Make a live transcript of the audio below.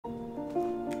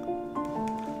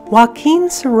Joaquin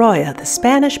Sorolla, the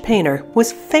Spanish painter,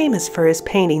 was famous for his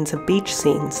paintings of beach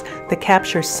scenes that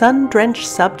capture sun-drenched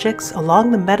subjects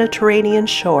along the Mediterranean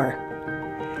shore.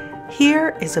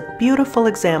 Here is a beautiful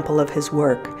example of his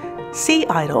work, See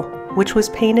Idyll, which was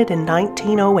painted in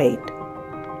 1908.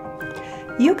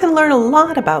 You can learn a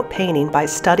lot about painting by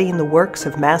studying the works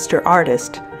of master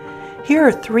artists. Here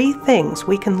are 3 things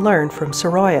we can learn from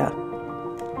Sorolla.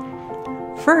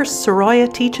 First, Sorolla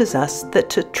teaches us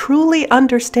that to truly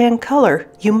understand color,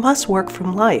 you must work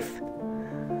from life.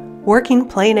 Working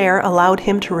plein air allowed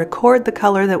him to record the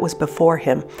color that was before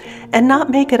him and not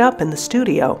make it up in the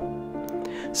studio.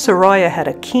 Sorolla had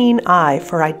a keen eye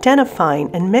for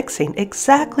identifying and mixing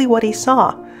exactly what he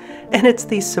saw, and it's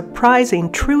these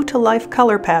surprising true-to-life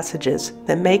color passages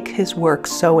that make his work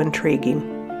so intriguing.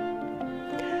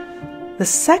 The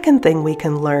second thing we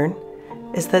can learn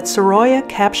is that Sorolla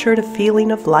captured a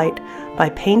feeling of light by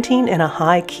painting in a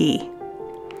high key.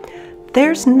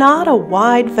 There's not a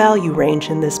wide value range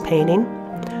in this painting.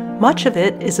 Much of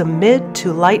it is a mid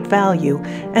to light value,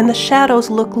 and the shadows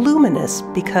look luminous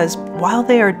because while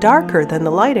they are darker than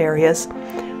the light areas,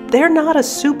 they're not a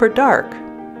super dark.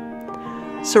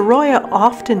 Sorolla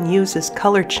often uses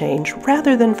color change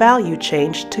rather than value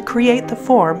change to create the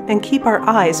form and keep our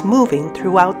eyes moving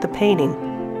throughout the painting.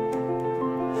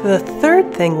 The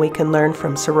third thing we can learn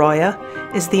from Sorolla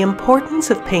is the importance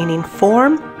of painting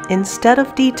form instead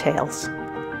of details.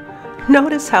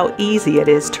 Notice how easy it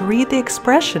is to read the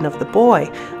expression of the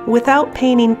boy without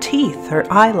painting teeth or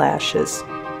eyelashes.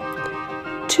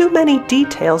 Too many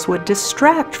details would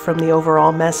distract from the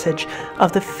overall message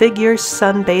of the figures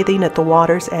sunbathing at the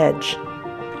water's edge.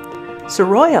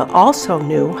 Sorolla also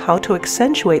knew how to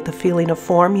accentuate the feeling of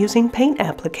form using paint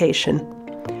application.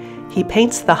 He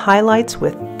paints the highlights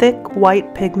with thick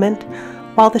white pigment,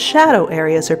 while the shadow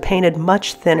areas are painted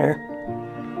much thinner.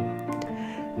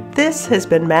 This has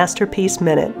been Masterpiece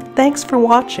Minute. Thanks for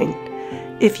watching.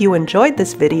 If you enjoyed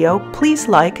this video, please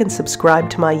like and subscribe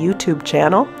to my YouTube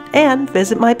channel and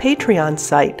visit my Patreon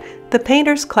site, The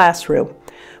Painter's Classroom,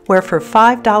 where for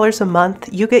 $5 a month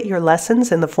you get your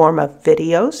lessons in the form of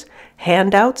videos,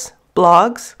 handouts,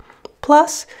 blogs,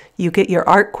 plus you get your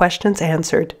art questions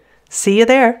answered. See you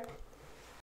there!